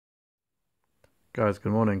Guys,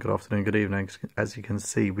 good morning, good afternoon, good evening. As you can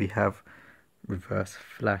see, we have Reverse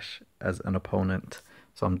Flash as an opponent.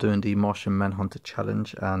 So I'm doing the Martian Manhunter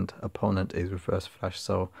challenge and opponent is Reverse Flash.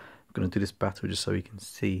 So I'm going to do this battle just so you can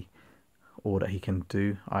see all that he can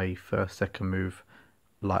do. I.e. first, second move,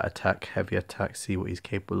 light attack, heavy attack, see what he's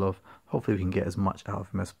capable of. Hopefully we can get as much out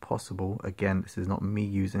of him as possible. Again, this is not me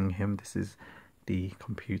using him, this is the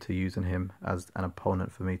computer using him as an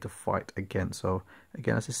opponent for me to fight against. So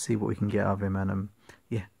again, let's just see what we can get out of him and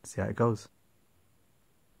yeah, see how it goes.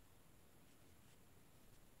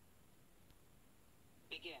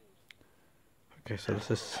 Okay, so let's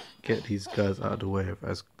just get these guys out of the way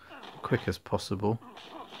as quick as possible.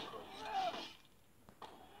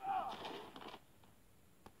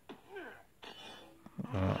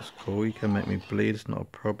 That's cool, you can make me bleed, it's not a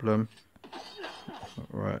problem.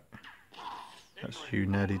 Right, that's you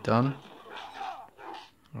nearly done.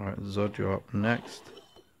 Alright, Zod, you're up next.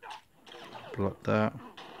 Block that.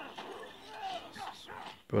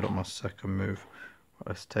 Build up my second move. Right,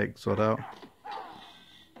 let's take Zod out.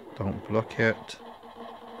 Don't block it.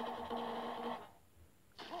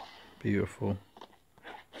 Beautiful.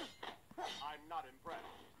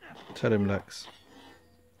 Tell him, Lex.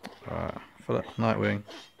 Alright, for that Nightwing.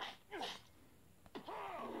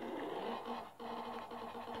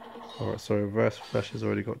 Alright, so Reverse Flash has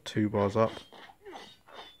already got 2 bars up.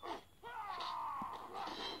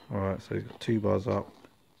 Alright, so he's got 2 bars up.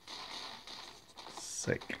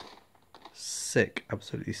 Sick. Sick,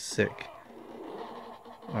 absolutely sick.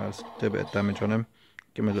 Alright, let's do a bit of damage on him.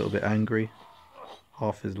 Get him a little bit angry.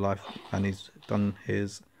 Half his life, and he's done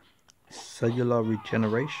his cellular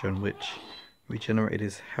regeneration, which regenerated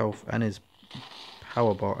his health and his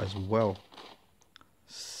power bar as well.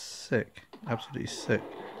 Sick, absolutely sick.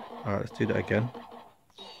 Alright, let's do that again.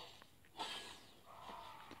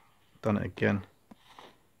 Done it again.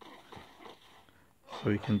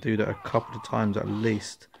 So we can do that a couple of times at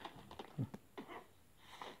least.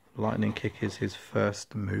 Lightning kick is his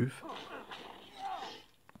first move.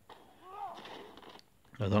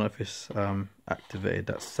 I don't know if it's activated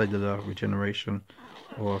that cellular regeneration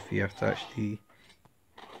or if you have to actually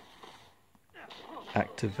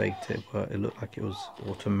activate it, but it looked like it was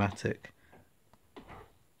automatic.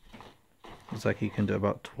 Looks like you can do it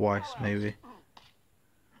about twice maybe.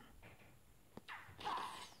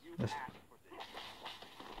 But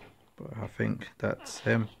I think that's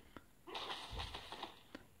him.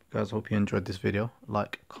 Guys, hope you enjoyed this video.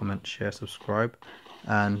 Like, comment, share, subscribe,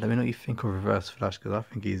 and let me know what you think of Reverse Flash, because I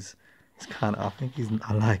think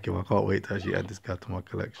I like him. I can't wait to actually add this guy to my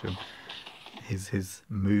collection. His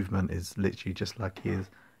movement is literally just like he is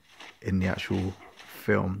in the actual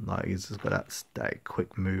film. Like, he's just got that static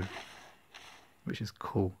quick move, which is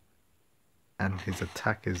cool, and his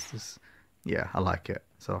attack is just, yeah, I like it.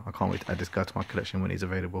 So I can't wait to add this guy to my collection when he's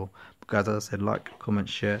available. But guys, as I said, like, comment,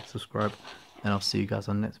 share, subscribe, and I'll see you guys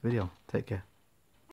on the next video. Take care.